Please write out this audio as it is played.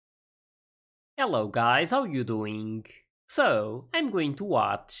Hello guys, how you doing? So, I'm going to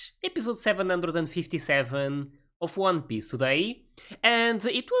watch episode 757 of One Piece today, and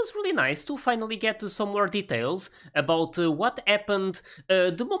it was really nice to finally get some more details about what happened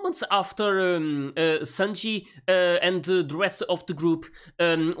the moments after Sanji and the rest of the group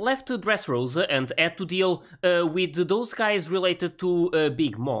left Dressrosa and had to deal with those guys related to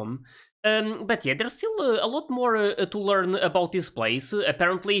Big Mom. But yeah, there's still a lot more to learn about this place.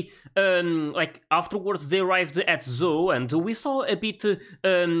 Apparently, like afterwards, they arrived at Zoo, and we saw a bit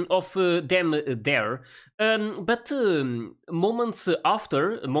of them there. But moments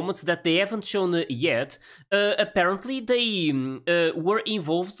after, moments that they haven't shown yet, apparently they were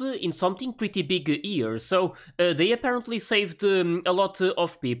involved in something pretty big here. So they apparently saved a lot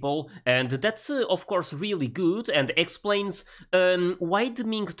of people, and that's of course really good and explains why the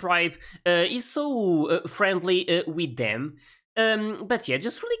Ming tribe is so friendly with them. But yeah,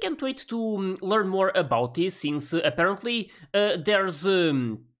 just really can't wait to learn more about this since apparently there's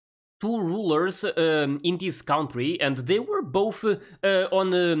two rulers in this country and they were both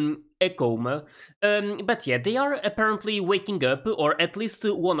on a coma. But yeah, they are apparently waking up, or at least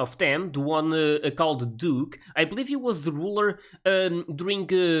one of them, the one called Duke. I believe he was the ruler during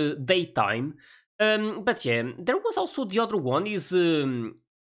daytime. But yeah, there was also the other one is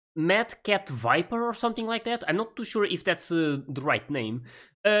Mad Cat Viper or something like that. I'm not too sure if that's the right name.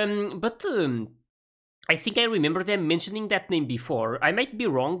 But I think I remember them mentioning that name before. I might be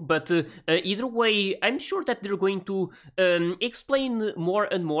wrong, but either way, I'm sure that they're going to explain more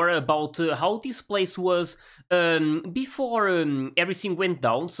and more about how this place was before everything went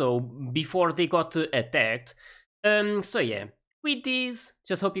down, so before they got attacked. So yeah, with this,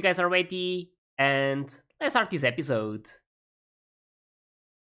 just hope you guys are ready, and let's start this episode.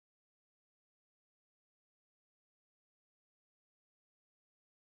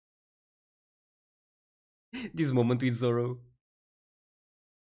 This moment with Zoro.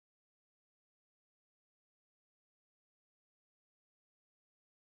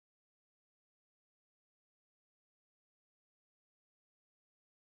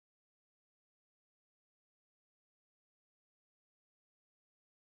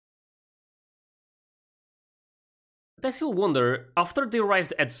 But I still wonder, after they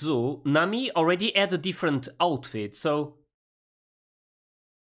arrived at Zoo, Nami already had a different outfit, so...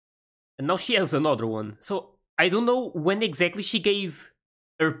 And now she has another one. So I don't know when exactly she gave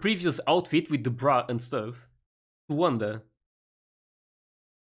her previous outfit with the bra and stuff to Wanda.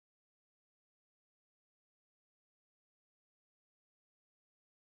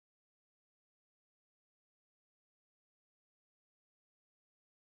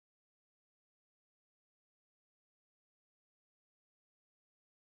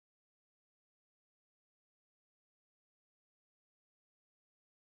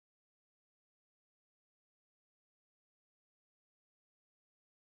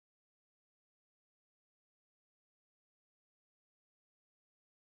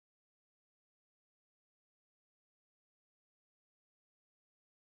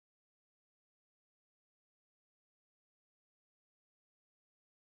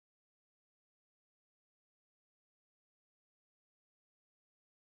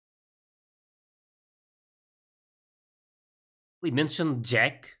 We mentioned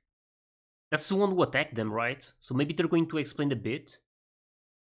Jack. That's the one who attacked them, right? So maybe they're going to explain a bit.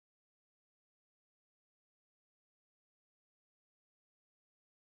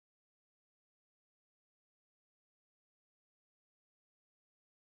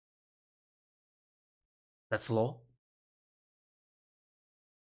 That's Law.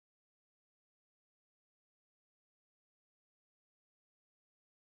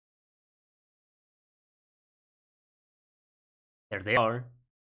 There they are.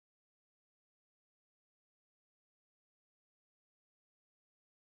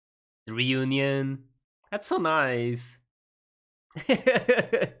 The reunion. That's so nice.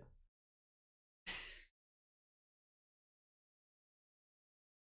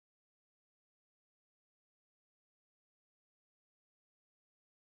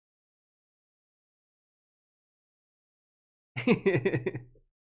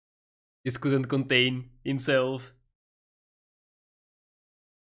 Just couldn't contain himself.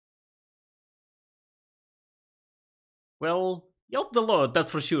 Well, you helped a lot,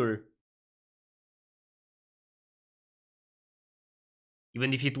 that's for sure.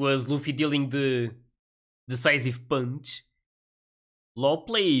 Even if it was Luffy dealing the decisive punch, Law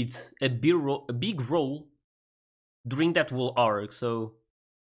played a big role during that whole arc, so...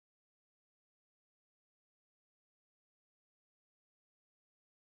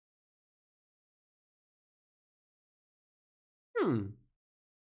 Hmm.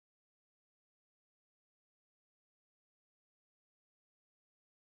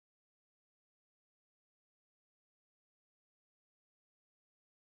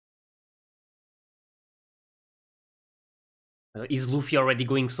 Is Luffy already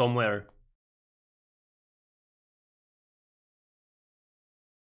going somewhere?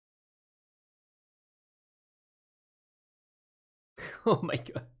 Oh my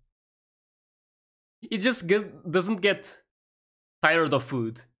god. It just doesn't get tired of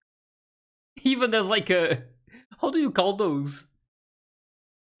food. Even as like a... How do you call those?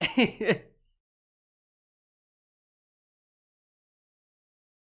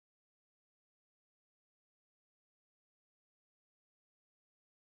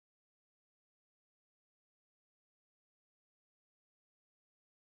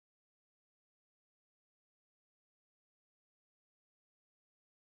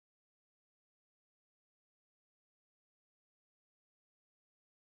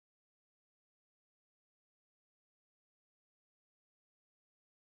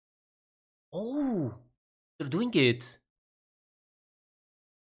 Oh, they're doing it.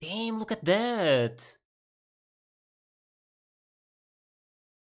 Damn, look at that.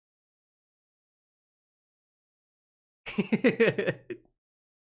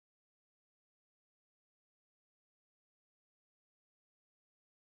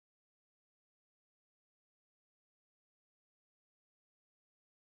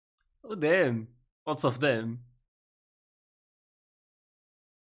 Oh damn, lots of them.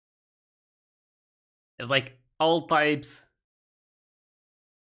 There's like all types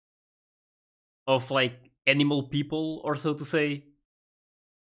of like animal people, or so to say.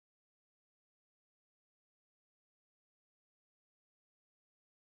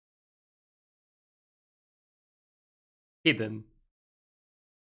 Hidden.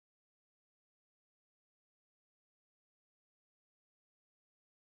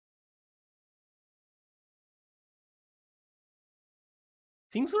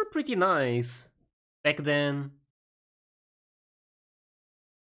 Things were pretty nice back then.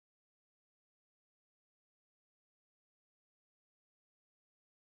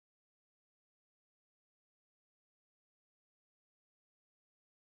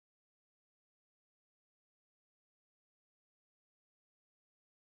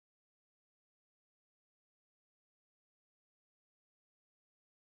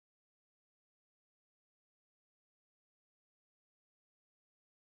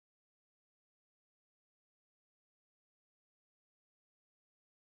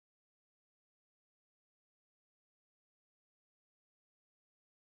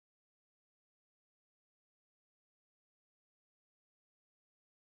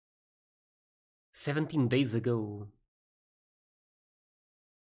 "17 days ago."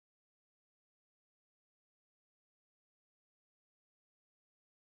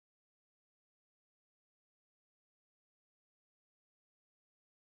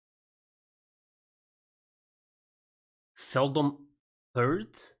 Seldom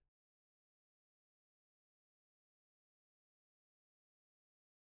heard?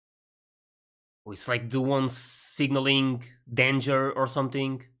 Oh, it's like the one signaling danger or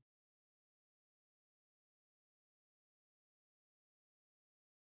something.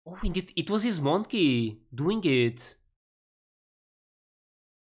 Oh, indeed, it was his monkey doing it.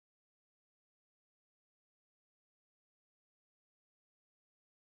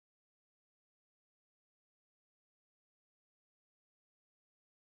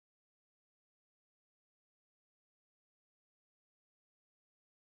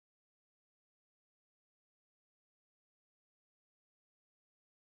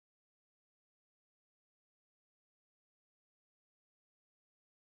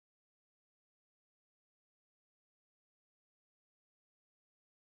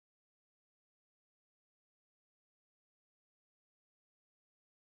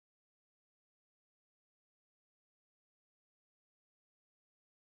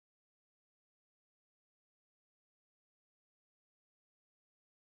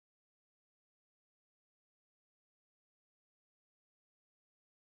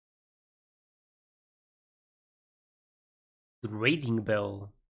 The raiding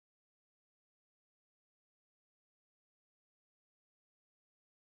bell.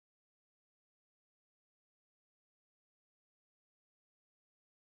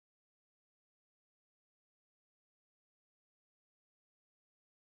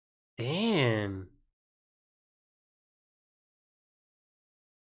 Damn.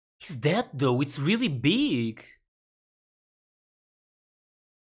 Is that though? It's really big.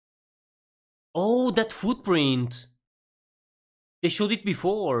 Oh, that footprint. They showed it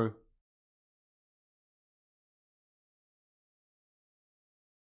before.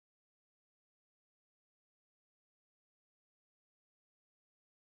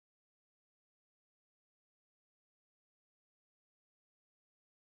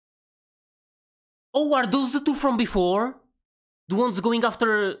 Oh, are those the two from before? The ones going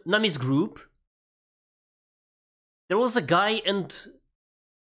after Nami's group? There was a guy and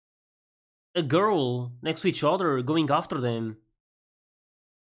a girl next to each other going after them.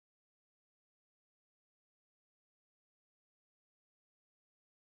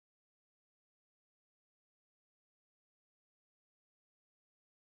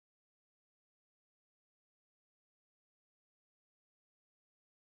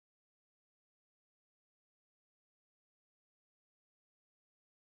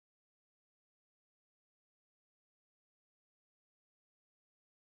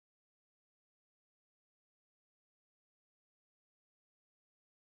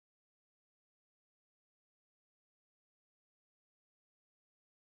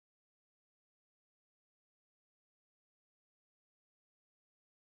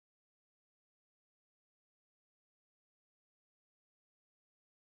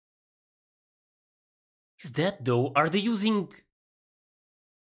 Is that though? Are they using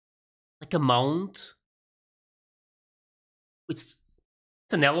like a mount? It's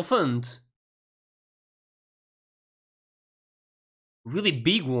an elephant. Really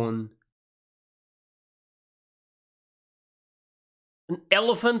big one. An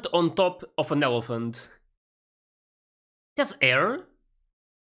elephant on top of an elephant. It has air?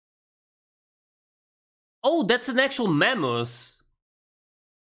 Oh, that's an actual mammoth.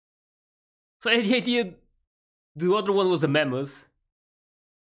 So the idea the other one was a mammoth.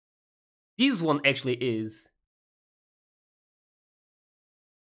 This one actually is.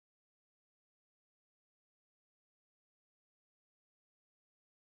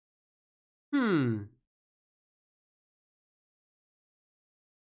 Hmm.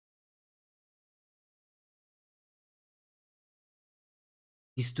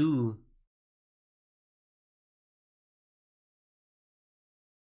 These two.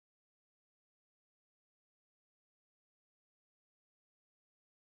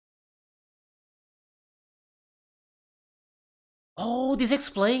 Oh, this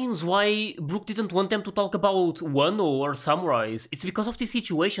explains why Brooke didn't want them to talk about Wano or samurais. It's because of this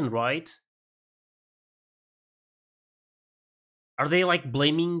situation, right? Are they like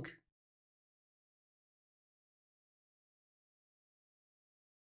blaming?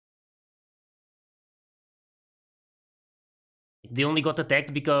 They only got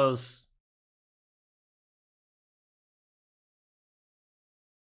attacked because...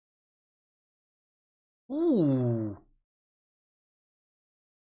 Ooh.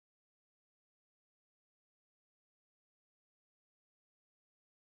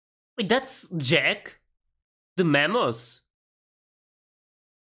 Wait, that's Jack? The mammoth?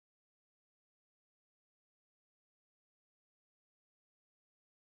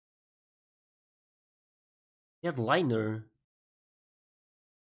 That liner.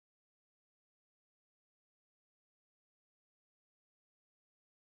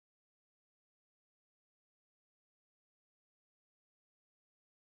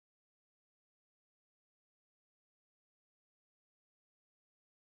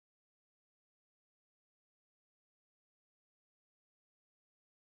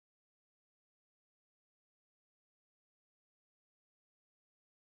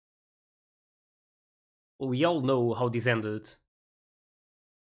 Well, we all know how this ended.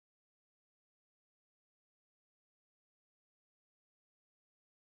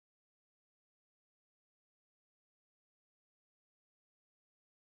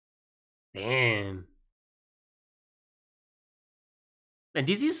 Damn. And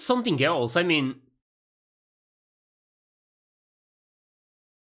this is something else, I mean...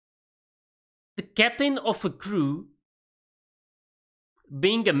 The captain of a crew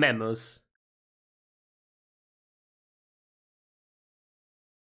being a mammoth.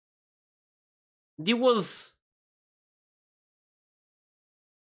 There was...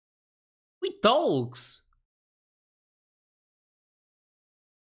 with dogs.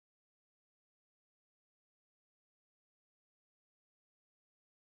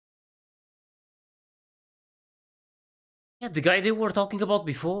 Yeah, the guy they were talking about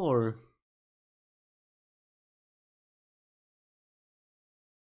before.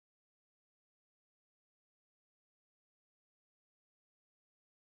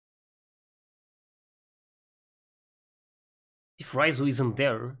 If Raizo isn't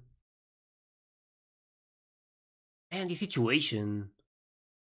there. And the situation.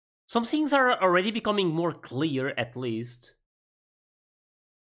 Some things are already becoming more clear, at least.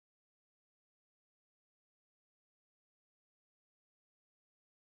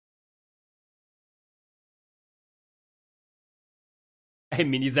 I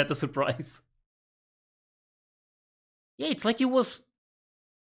mean, is that a surprise? Yeah, it's like he was...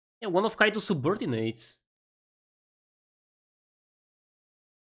 yeah, one of Kaido's subordinates.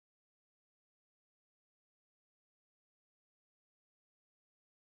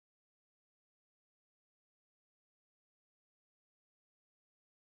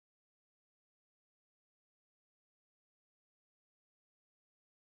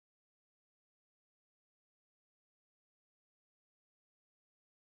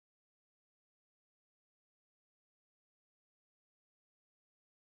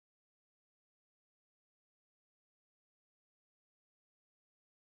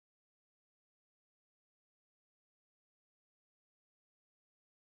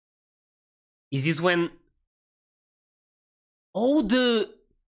 Is this when... Oh, the...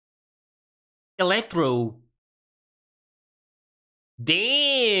 Electro.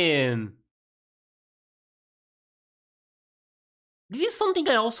 Damn! This is something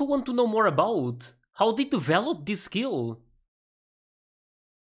I also want to know more about. How they developed this skill.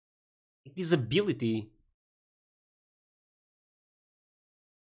 This ability.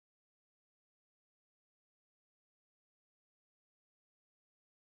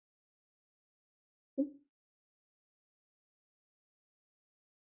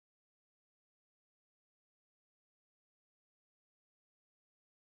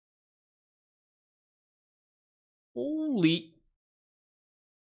 Holy...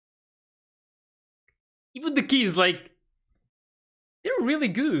 Even the keys, like... They're really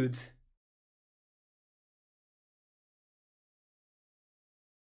good.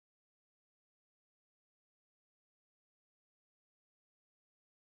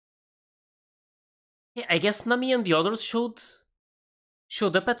 Yeah, I guess Nami and the others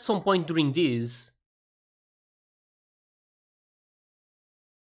showed up at some point during this.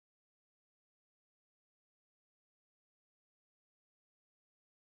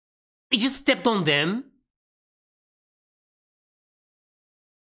 I just stepped on them.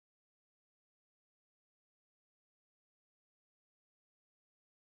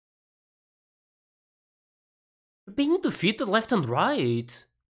 Being defeated left and right.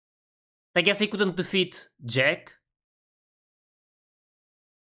 I guess I couldn't defeat Jack.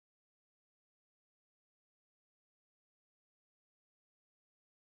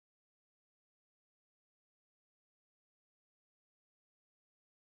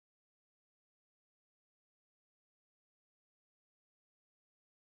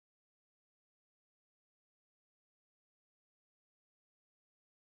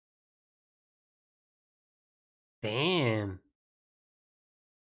 Damn.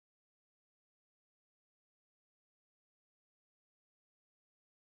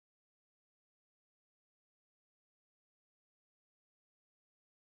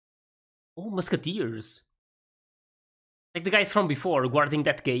 Oh, musketeers. Like the guys from before guarding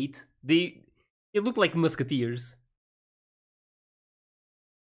that gate. They look like musketeers.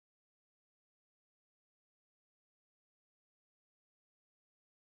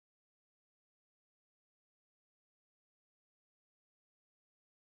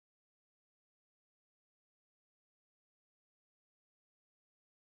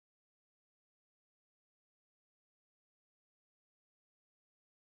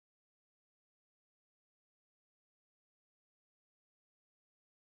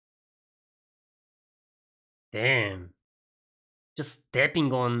 Damn. Just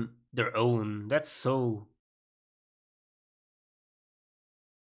stepping on their own. That's so...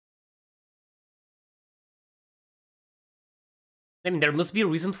 I mean, there must be a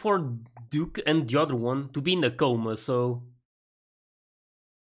reason for Duke and the other one to be in a coma, so...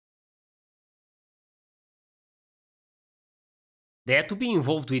 They had to be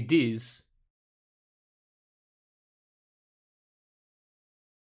involved with this.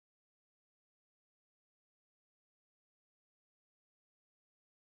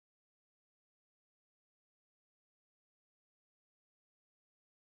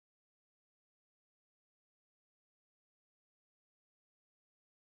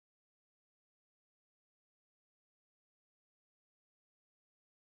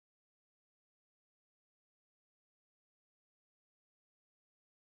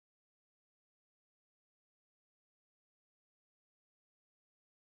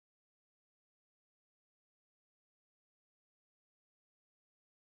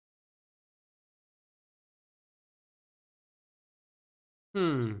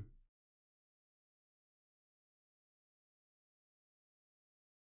 Hmm.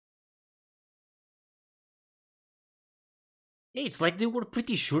 Yeah, it's like they were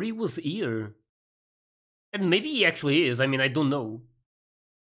pretty sure he was here. And maybe he actually is, I mean, I don't know.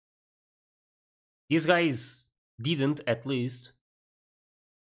 These guys didn't, at least.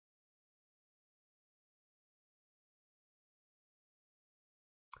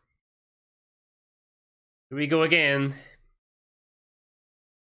 Here we go again.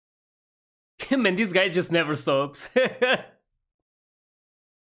 Man, this guy just never stops.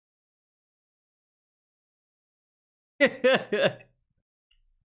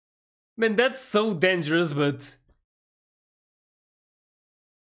 Man, that's so dangerous, but...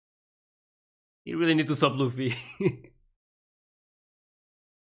 You really need to stop Luffy.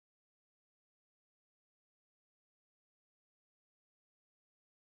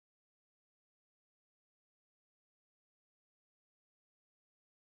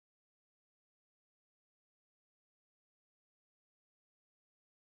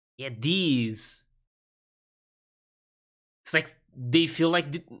 Yeah, these. It's like they feel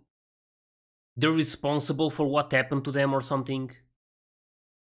like they're responsible for what happened to them or something.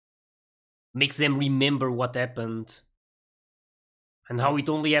 Makes them remember what happened. And how it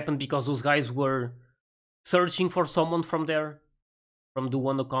only happened because those guys were searching for someone from there, from the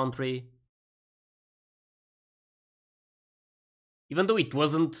Wano country. Even though it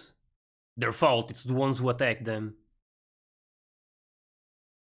wasn't their fault, it's the ones who attacked them.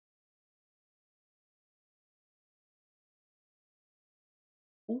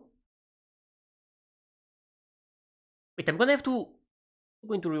 Ooh. Wait, I'm going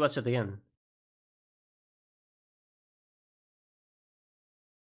to rewatch it again.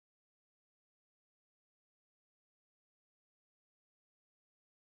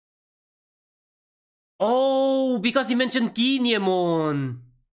 Oh, because you mentioned Kinemon.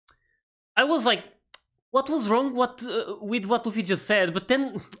 I was like, what was wrong with what Luffy just said? But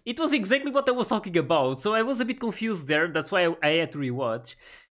then it was exactly what I was talking about, so I was a bit confused there. That's why I had to rewatch.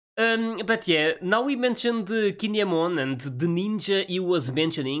 But yeah, now we mentioned Kinemon and the ninja he was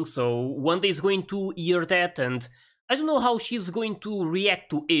mentioning, so one day is going to hear that, and I don't know how she's going to react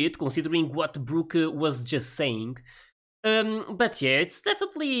to it, considering what Brook was just saying. But yeah, it's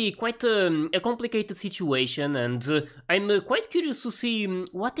definitely quite a complicated situation, and I'm quite curious to see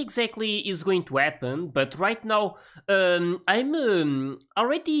what exactly is going to happen. But right now, I'm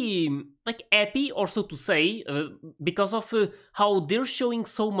already like happy, or so to say, because of how they're showing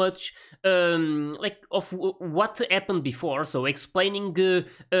so much like of what happened before. So explaining the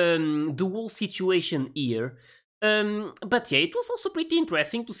whole situation here. But yeah, it was also pretty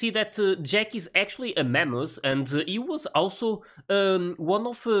interesting to see that Jack is actually a mammoth, and he was also one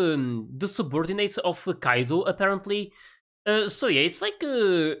of the subordinates of Kaido, apparently. So yeah, it's like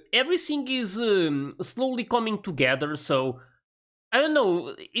everything is slowly coming together, so I don't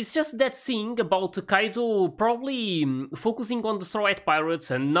know, it's just that thing about Kaido probably focusing on the Straw Hat Pirates,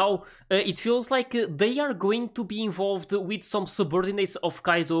 and now it feels like they are going to be involved with some subordinates of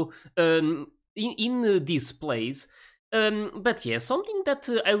Kaido in this place. But yeah, something that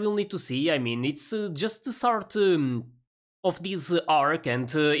I will need to see. I mean, it's just the start of this arc, and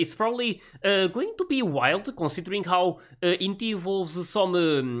it's probably going to be wild considering how it involves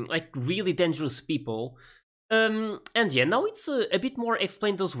some like really dangerous people. And yeah, now it's a bit more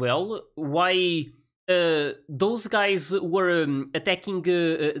explained as well why those guys were attacking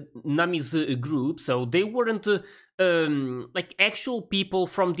Nami's group, so they weren't like actual people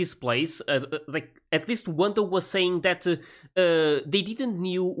from this place. Like at least Wanda was saying that they didn't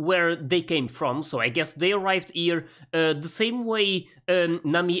knew where they came from, so I guess they arrived here the same way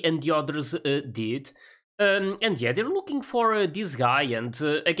Nami and the others did. And yeah, they're looking for this guy, and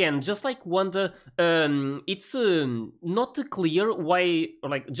again, just like Wanda, it's not clear why, or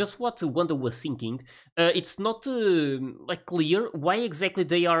like just what Wanda was thinking. It's not like clear why exactly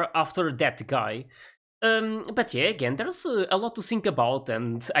they are after that guy. But yeah, again, there's a lot to think about,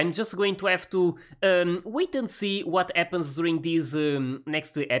 and I'm just going to have to wait and see what happens during these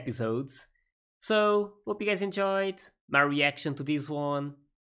next episodes. So, hope you guys enjoyed my reaction to this one.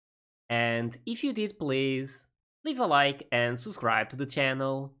 And if you did, please leave a like and subscribe to the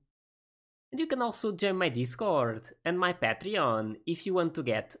channel. And you can also join my Discord and my Patreon if you want to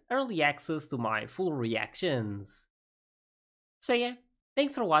get early access to my full reactions. So yeah,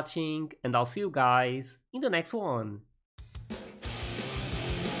 thanks for watching, and I'll see you guys in the next one.